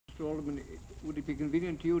Mr. Alderman, would it be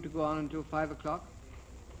convenient to you to go on until 5 o'clock?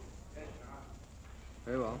 Yes, Your Honor.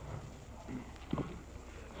 Very well.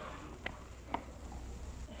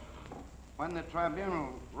 When the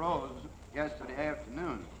tribunal rose yesterday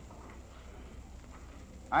afternoon,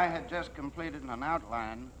 I had just completed an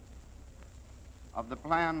outline of the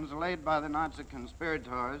plans laid by the Nazi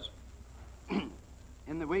conspirators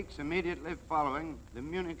in the weeks immediately following the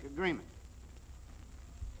Munich Agreement.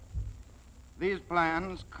 These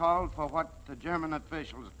plans called for what the German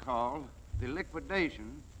officials call the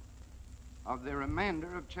liquidation of the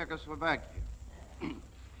remainder of Czechoslovakia.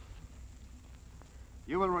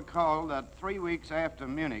 You will recall that 3 weeks after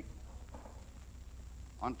Munich,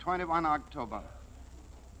 on 21 October,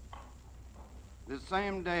 the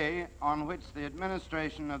same day on which the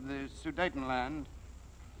administration of the Sudetenland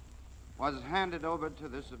was handed over to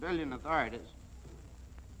the civilian authorities,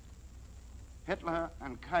 Hitler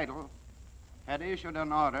and Keitel had issued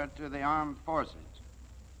an order to the armed forces.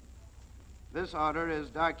 This order is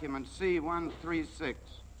document C-136,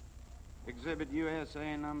 Exhibit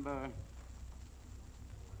USA number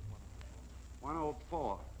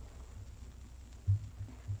 104.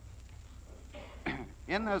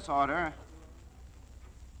 In this order,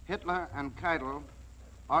 Hitler and Keitel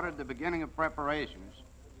ordered the beginning of preparations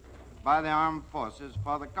by the armed forces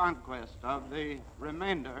for the conquest of the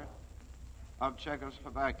remainder of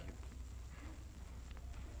Czechoslovakia.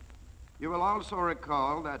 You will also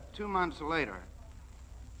recall that 2 months later,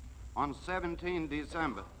 on 17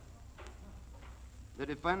 December, the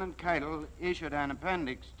defendant Keitel issued an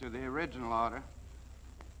appendix to the original order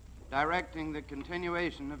directing the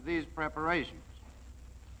continuation of these preparations.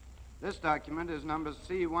 This document is number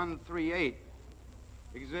C-138,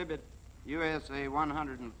 Exhibit USA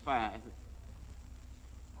 105,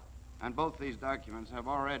 and both these documents have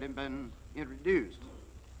already been introduced.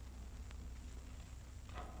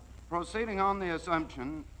 Proceeding on the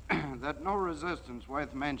assumption that no resistance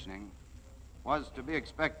worth mentioning was to be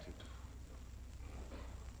expected,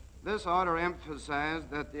 this order emphasized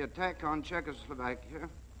that the attack on Czechoslovakia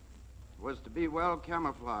was to be well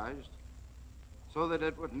camouflaged so that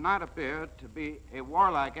it would not appear to be a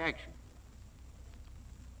warlike action.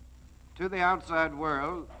 To the outside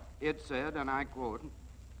world, it said, and I quote,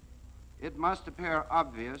 "It must appear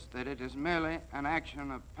obvious that it is merely an action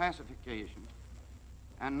of pacification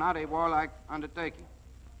and not a warlike undertaking."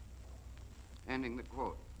 Ending the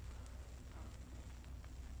quote.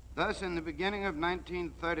 Thus, in the beginning of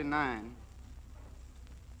 1939,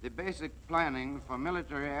 the basic planning for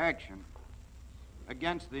military action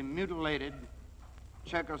against the mutilated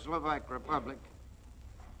Czechoslovak Republic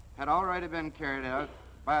had already been carried out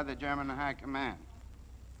by the German High Command.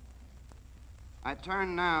 I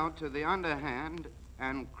turn now to the underhand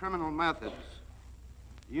and criminal methods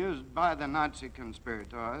used by the Nazi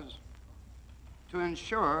conspirators to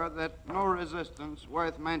ensure that no resistance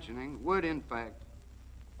worth mentioning would, in fact,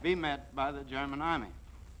 be met by the German army.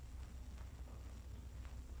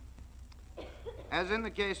 As in the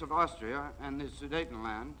case of Austria and the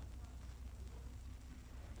Sudetenland,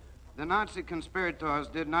 the Nazi conspirators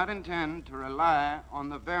did not intend to rely on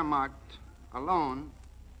the Wehrmacht alone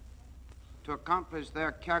to accomplish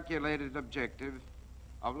their calculated objective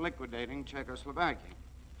of liquidating Czechoslovakia.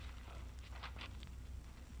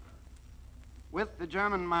 With the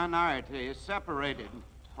German minority separated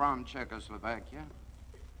from Czechoslovakia,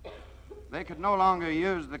 they could no longer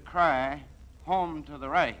use the cry, "Home to the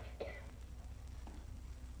Reich."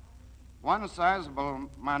 One sizable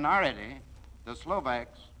minority, the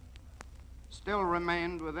Slovaks, still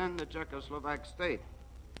remained within the Czechoslovak state.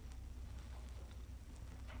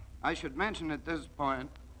 I should mention at this point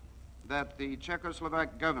that the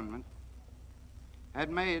Czechoslovak government had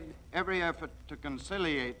made every effort to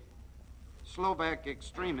conciliate Slovak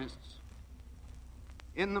extremists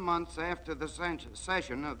in the months after the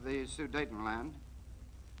cession of the Sudetenland.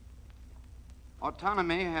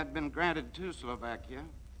 Autonomy had been granted to Slovakia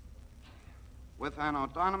with an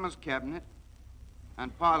autonomous cabinet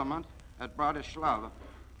and parliament at Bratislava.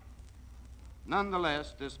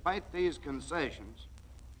 Nonetheless, despite these concessions,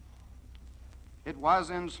 it was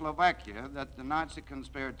in Slovakia that the Nazi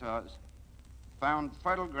conspirators found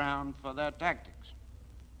fertile ground for their tactics.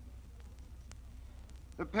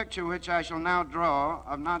 The picture which I shall now draw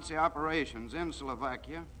of Nazi operations in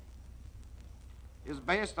Slovakia is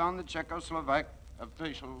based on the Czechoslovak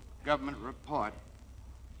official government report,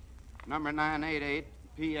 number 988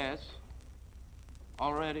 PS,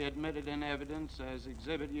 already admitted in evidence as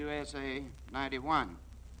Exhibit USA 91,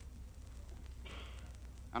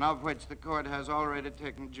 and of which the court has already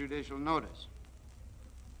taken judicial notice.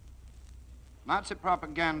 Nazi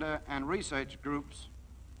propaganda and research groups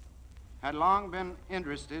had long been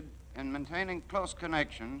interested in maintaining close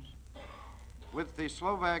connections with the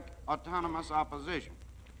Slovak autonomist opposition.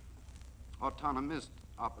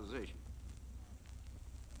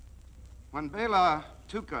 When Bela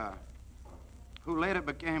Tuka, who later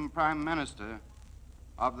became Prime Minister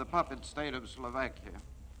of the puppet state of Slovakia,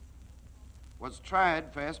 was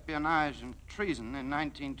tried for espionage and treason in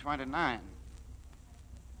 1929,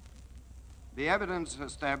 the evidence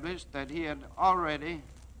established that he had already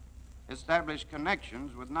established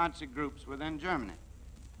connections with Nazi groups within Germany.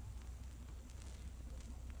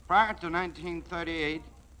 Prior to 1938,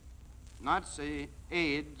 Nazi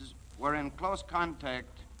aides were in close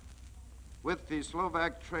contact with the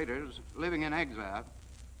Slovak traitors living in exile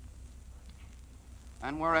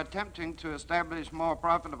and were attempting to establish more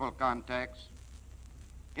profitable contacts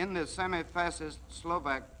in the semi-fascist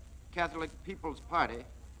Slovak Catholic People's Party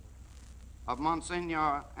of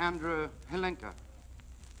Monsignor Andrew Hlinka.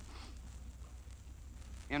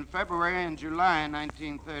 In February and July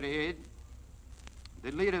 1938,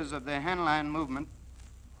 the leaders of the Henlein movement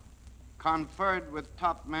conferred with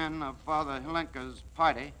top men of Father Hlinka's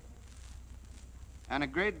party and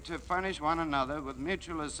agreed to furnish one another with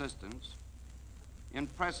mutual assistance in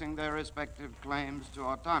pressing their respective claims to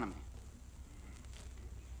autonomy.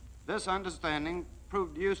 This understanding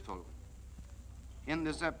proved useful in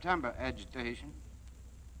the September agitation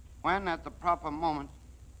when, at the proper moment,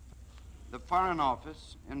 the Foreign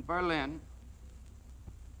Office in Berlin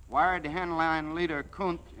wired Henlein leader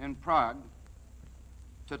Kunt in Prague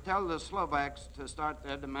to tell the Slovaks to start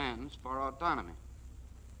their demands for autonomy.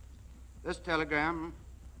 This telegram,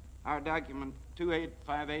 our document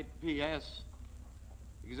 2858 PS,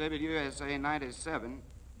 Exhibit USA 97,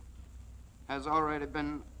 has already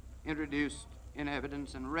been introduced in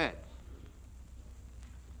evidence and read.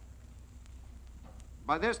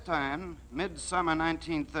 By this time, midsummer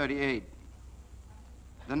 1938,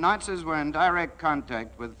 the Nazis were in direct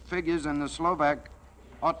contact with figures in the Slovak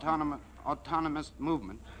autonomist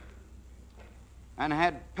movement and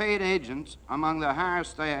had paid agents among the higher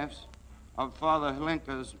staffs of Father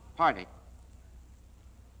Hlinka's party.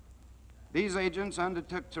 These agents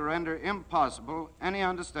undertook to render impossible any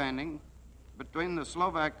understanding between the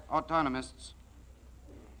Slovak autonomists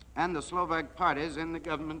and the Slovak parties in the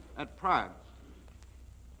government at Prague.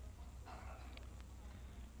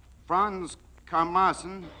 Franz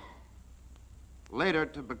Karmasin, later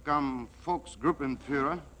to become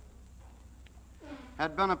Volksgruppenführer,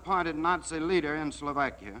 had been appointed Nazi leader in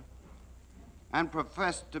Slovakia and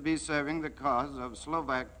professed to be serving the cause of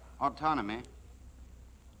Slovak autonomy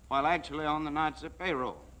while actually on the Nazi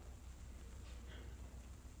payroll.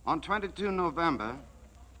 On 22 November,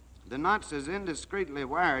 the Nazis indiscreetly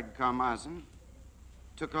wired Karmasin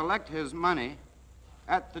to collect his money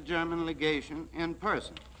at the German legation in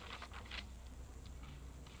person.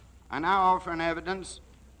 I now offer in evidence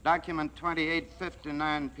document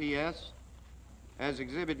 2859 PS as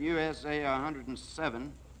Exhibit USA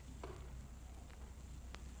 107,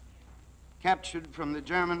 captured from the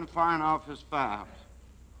German Foreign Office files.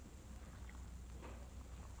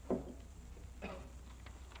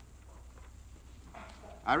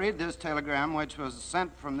 I read this telegram, which was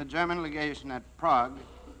sent from the German legation at Prague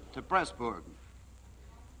to Pressburg.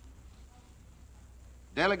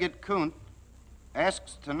 Delegate Kunt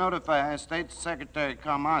asks to notify State Secretary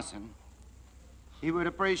Karmasin he would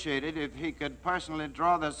appreciate it if he could personally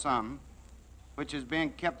draw the sum which is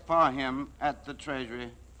being kept for him at the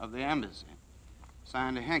treasury of the embassy.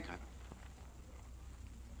 Signed, Henker.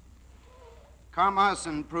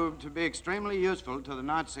 Karmasin proved to be extremely useful to the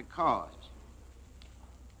Nazi cause.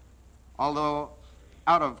 Although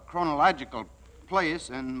out of chronological place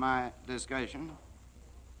in my discussion,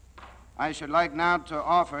 I should like now to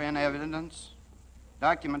offer in evidence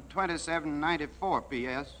document 2794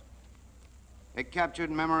 PS, a captured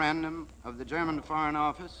memorandum of the German Foreign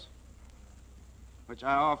Office, which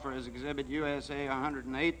I offer as Exhibit USA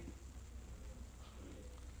 108,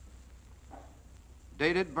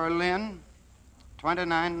 dated Berlin,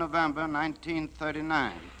 29 November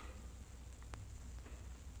 1939.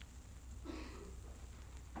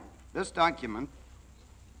 This document,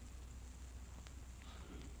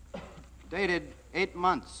 dated 8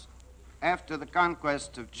 months after the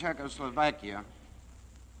conquest of Czechoslovakia,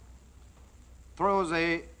 throws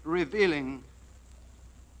a revealing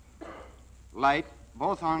light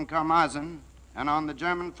both on Karmasin and on the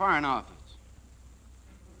German Foreign Office.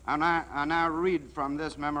 And I now read from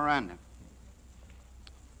this memorandum.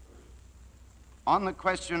 On the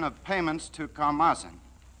question of payments to Karmasin,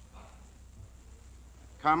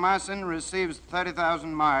 Karmasin receives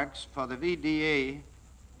 30,000 marks for the VDA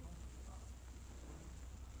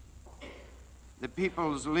the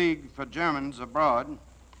People's League for Germans Abroad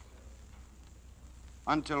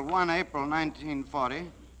until 1 April 1940,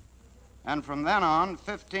 and from then on,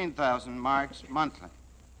 15,000 marks monthly.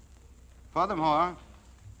 Furthermore,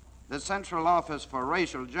 the Central Office for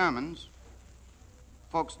Racial Germans,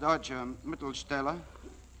 Volksdeutsche Mittelstelle,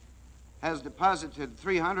 has deposited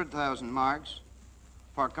 300,000 marks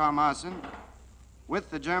for Karmasin with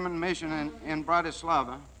the German mission in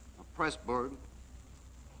Bratislava, Pressburg,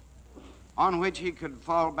 on which he could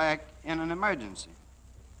fall back in an emergency.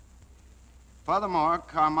 Furthermore,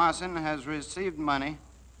 Karmasin has received money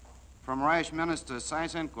from Reich Minister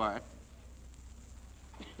Seyss-Inquart.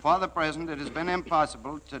 For the present, it has been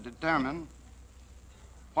impossible to determine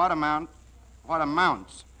what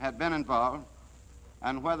amounts had been involved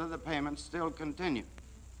and whether the payments still continue.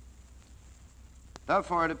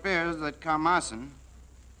 Therefore, it appears that Karmasin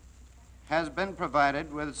has been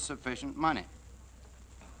provided with sufficient money.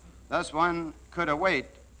 Thus, one could await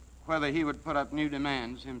whether he would put up new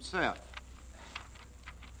demands himself.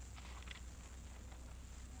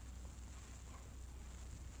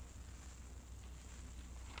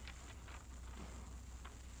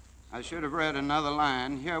 I should have read another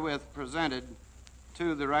line, herewith presented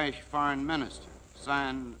to the Reich Foreign Minister,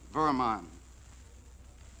 signed Wurman.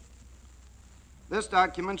 This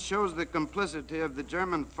document shows the complicity of the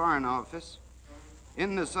German Foreign Office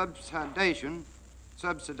in the subsidization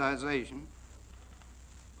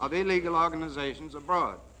of illegal organizations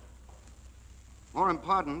abroad. More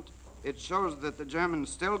important, it shows that the Germans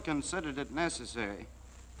still considered it necessary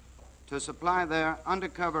to supply their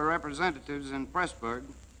undercover representatives in Pressburg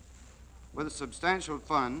with substantial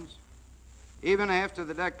funds, even after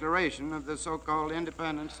the declaration of the so-called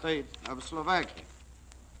independent state of Slovakia.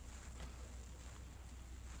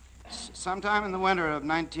 Sometime in the winter of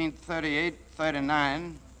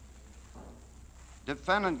 1938-39,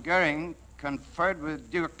 Defendant Goering conferred with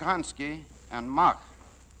Durkansky and Mach,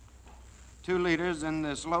 two leaders in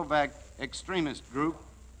the Slovak extremist group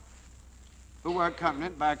who were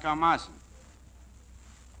accompanied by Karmasin.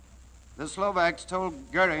 The Slovaks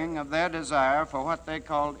told Goering of their desire for what they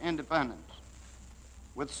called independence,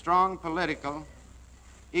 with strong political,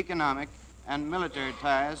 economic, and military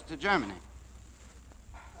ties to Germany.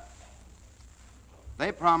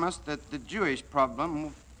 They promised that the Jewish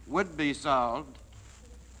problem would be solved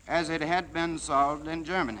as it had been solved in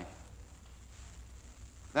Germany,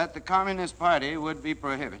 that the Communist Party would be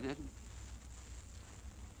prohibited.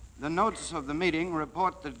 The notes of the meeting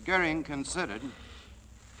report that Goering considered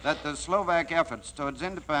that the Slovak efforts towards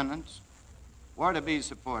independence were to be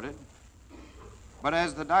supported, but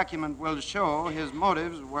as the document will show, his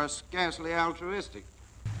motives were scarcely altruistic.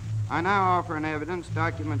 I now offer in evidence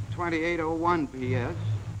document 2801 PS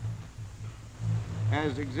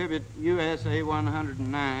as Exhibit USA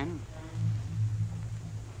 109,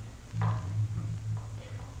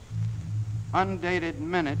 undated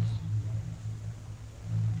minutes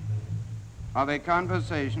of a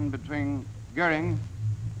conversation between Goering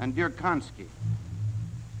and Durkansky.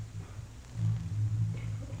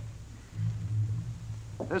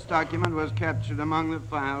 This document was captured among the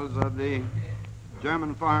files of the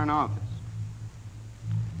German Foreign Office.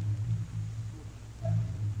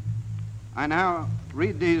 I now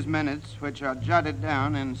read these minutes, which are jotted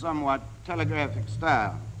down in somewhat telegraphic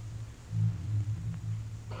style.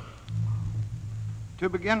 To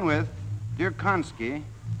begin with, Durkansky,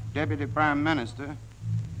 Deputy Prime Minister,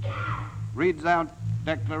 reads out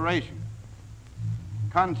declaration.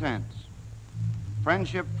 Contents: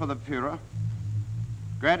 friendship for the Führer,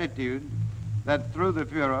 gratitude that through the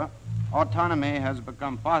Führer, autonomy has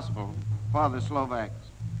become possible for the Slovaks.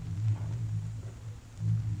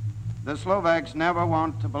 The Slovaks never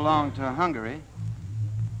want to belong to Hungary.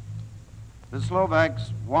 The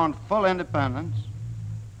Slovaks want full independence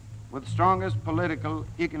with strongest political,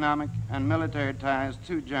 economic, and military ties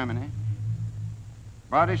to Germany,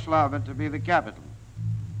 Bratislava to be the capital.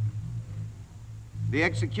 The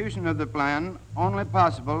execution of the plan only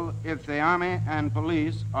possible if the army and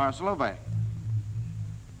police are Slovak.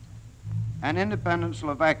 An independent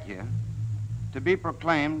Slovakia to be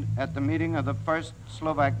proclaimed at the meeting of the First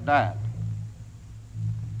Slovak Diet.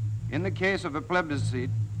 In the case of a plebiscite,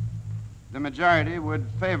 the majority would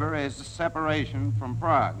favor a separation from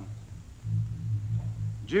Prague.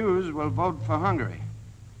 Jews will vote for Hungary.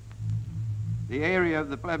 The area of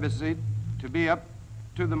the plebiscite to be up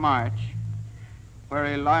to the march where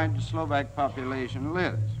a large Slovak population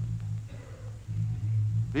lives.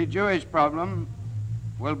 The Jewish problem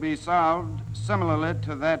will be solved similarly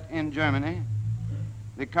to that in Germany.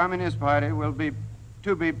 The Communist Party will be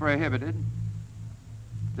to be prohibited.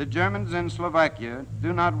 The Germans in Slovakia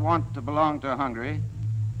do not want to belong to Hungary,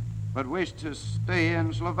 but wish to stay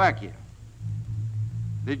in Slovakia.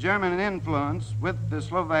 The German influence with the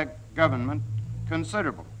Slovak government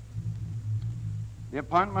considerable. The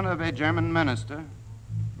appointment of a German minister,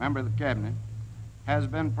 member of the cabinet, has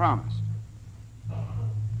been promised.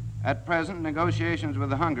 At present, negotiations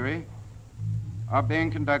with Hungary are being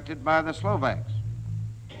conducted by the Slovaks.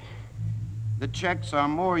 The Czechs are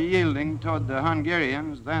more yielding toward the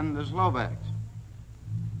Hungarians than the Slovaks.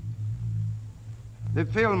 The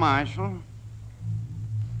Field Marshal,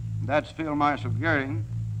 that's Field Marshal Goering,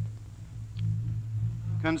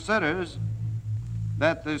 considers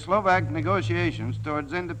that the Slovak negotiations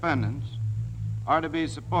towards independence are to be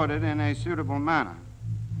supported in a suitable manner.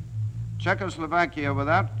 Czechoslovakia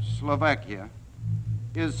without Slovakia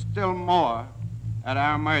is still more at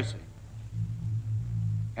our mercy.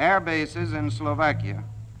 Air bases in Slovakia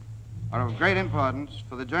are of great importance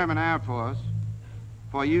for the German Air Force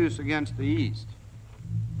for use against the East.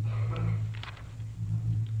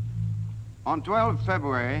 On 12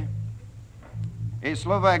 February, a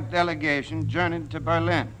Slovak delegation journeyed to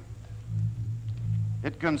Berlin.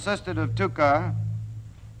 It consisted of Tukar,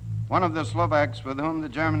 one of the Slovaks with whom the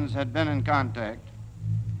Germans had been in contact,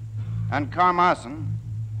 and Karmasin,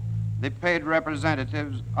 the paid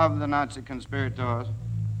representatives of the Nazi conspirators,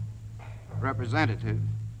 representative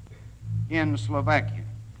in Slovakia.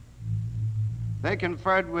 They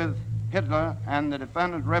conferred with Hitler and the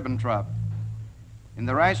defendant Ribbentrop in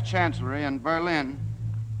the Reichschancellery in Berlin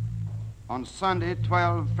on Sunday,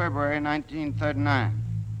 12 February 1939.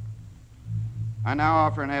 I now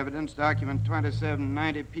offer in evidence document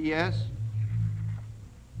 2790 PS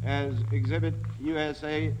as Exhibit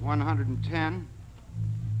USA 110,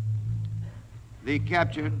 the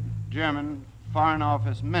captured German Foreign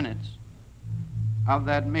Office minutes of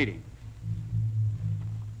that meeting.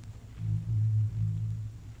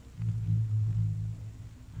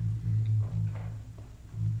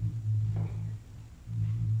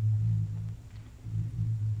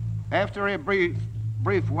 After a brief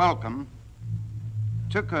welcome,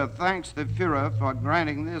 Tukar thanks the Fuhrer for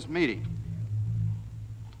granting this meeting.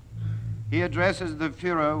 He addresses the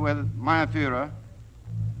Fuhrer with "Mein Führer,"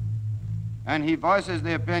 and he voices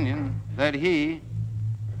the opinion that he,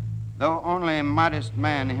 though only a modest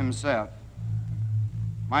man himself,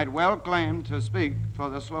 might well claim to speak for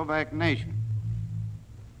the Slovak nation.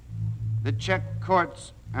 The Czech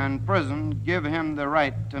courts and prison give him the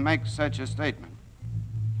right to make such a statement.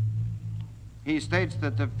 He states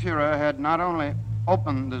that the Fuhrer had not only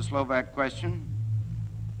opened the Slovak question,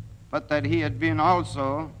 but that he had been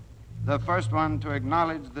also the first one to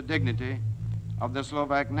acknowledge the dignity of the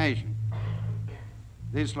Slovak nation.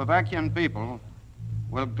 The Slovakian people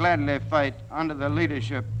will gladly fight under the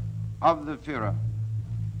leadership of the Fuhrer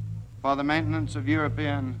for the maintenance of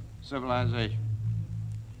European civilization.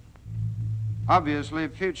 Obviously,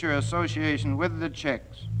 future association with the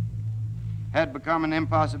Czechs had become an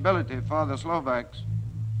impossibility for the Slovaks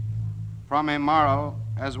from a moral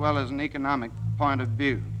as well as an economic point of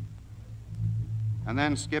view. And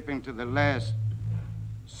then skipping to the last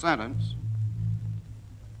sentence,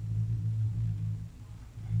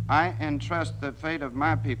 I entrust the fate of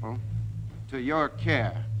my people to your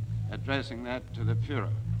care, addressing that to the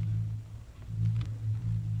Fuhrer.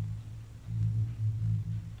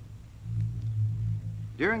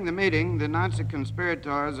 During the meeting, the Nazi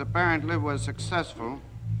conspirators apparently were successful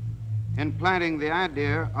in planting the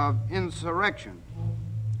idea of insurrection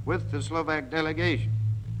with the Slovak delegation.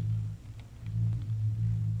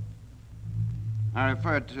 I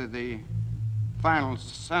refer to the final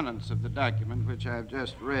sentence of the document which I have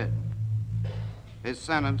just read, a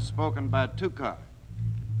sentence spoken by Tukar.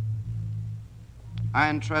 I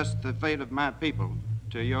entrust the fate of my people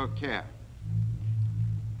to your care.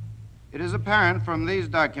 It is apparent from these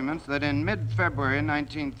documents that in mid-February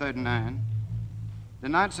 1939, the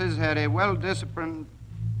Nazis had a well-disciplined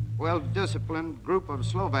group of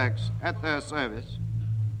Slovaks at their service,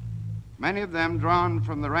 many of them drawn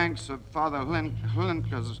from the ranks of Father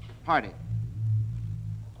Hlinka's party,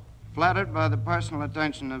 flattered by the personal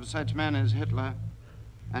attention of such men as Hitler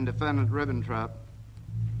and defendant Ribbentrop,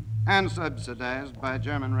 and subsidized by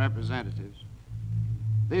German representatives.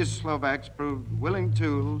 These Slovaks proved willing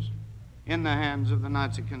tools in the hands of the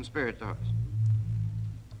Nazi conspirators.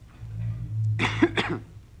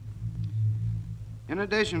 In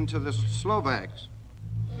addition to the Slovaks,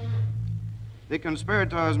 the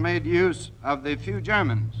conspirators made use of the few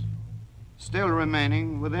Germans still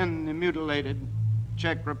remaining within the mutilated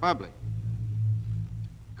Czech Republic.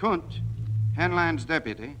 Kunt, Henlein's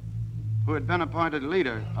deputy, who had been appointed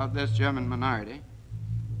leader of this German minority,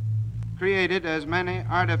 created as many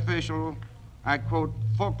artificial, I quote,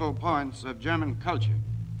 focal points of German culture,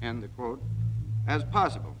 end the quote, as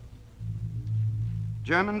possible.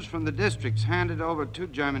 Germans from the districts handed over to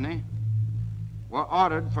Germany were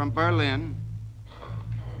ordered from Berlin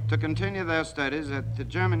to continue their studies at the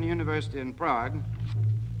German University in Prague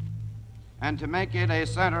and to make it a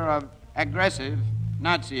center of aggressive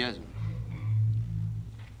Nazism.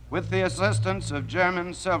 With the assistance of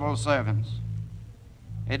German civil servants,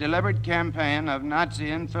 a deliberate campaign of Nazi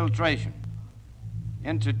infiltration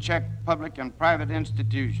into Czech public and private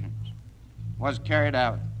institutions was carried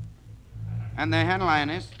out, and the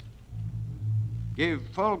Henleinists gave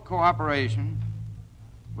full cooperation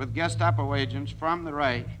with Gestapo agents from the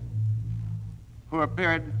Reich who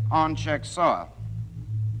appeared on Czech soil.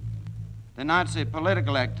 The Nazi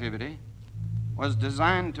political activity was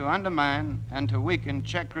designed to undermine and to weaken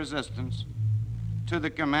Czech resistance to the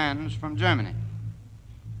commands from Germany.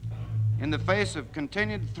 In the face of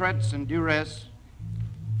continued threats and duress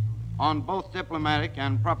on both diplomatic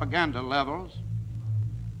and propaganda levels,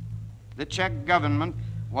 the Czech government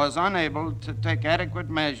was unable to take adequate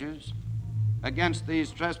measures against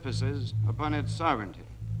these trespasses upon its sovereignty.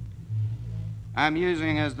 I'm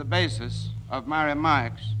using as the basis of my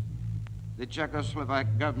remarks the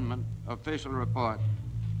Czechoslovak government official report,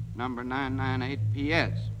 number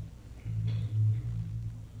 998 PS.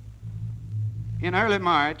 In early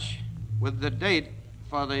March, with the date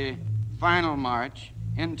for the final march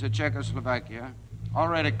into Czechoslovakia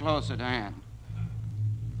already close at hand,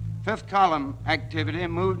 Fifth Column activity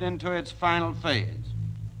moved into its final phase.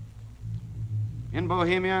 In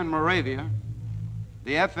Bohemia and Moravia,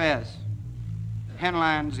 the FS,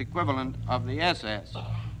 Henlein's equivalent of the SS,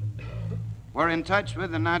 were in touch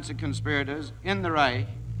with the Nazi conspirators in the Reich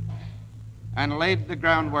and laid the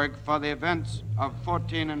groundwork for the events of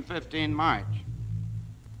 14 and 15 March.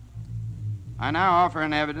 I now offer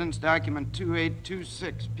in evidence document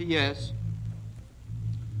 2826 PS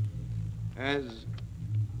as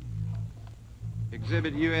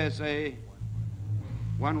Exhibit USA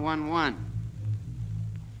 111.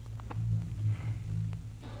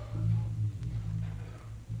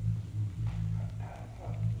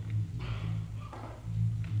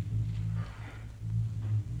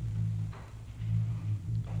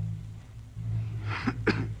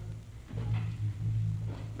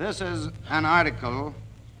 This is an article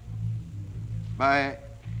by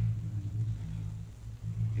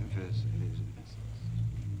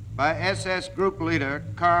SS group leader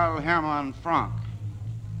Karl Hermann Frank,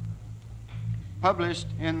 published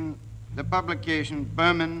in the publication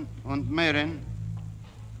Böhmen und Mähren,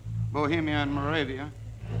 Bohemia and Moravia,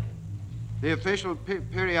 the official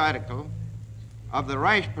periodical of the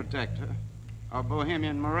Reich Protector of Bohemia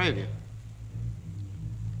and Moravia.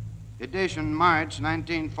 Edition March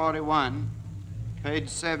 1941, page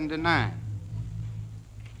 79.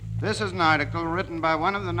 This is an article written by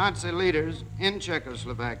one of the Nazi leaders in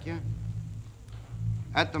Czechoslovakia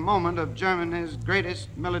at the moment of Germany's greatest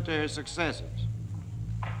military successes.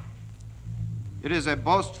 It is a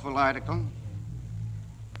boastful article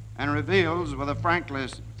and reveals with a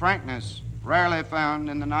frankness rarely found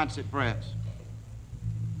in the Nazi press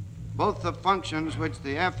both the functions which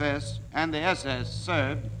the FS and the SS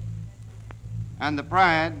served and the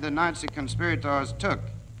pride the Nazi conspirators took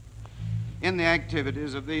in the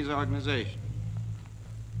activities of these organizations.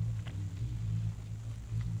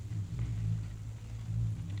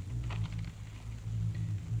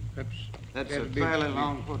 Perhaps that's a fairly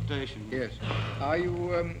long quotation. Yes. Are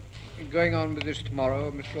you going on with this tomorrow,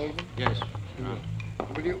 Mr. Alderman? Yes.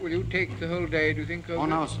 Will you take the whole day, do you think? Oh,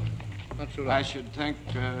 no, sir. Not so long. I should think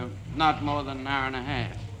not more than an hour and a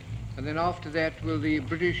half. And then after that, will the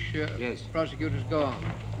British yes. prosecutors go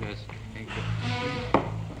on? Yes. Thank you.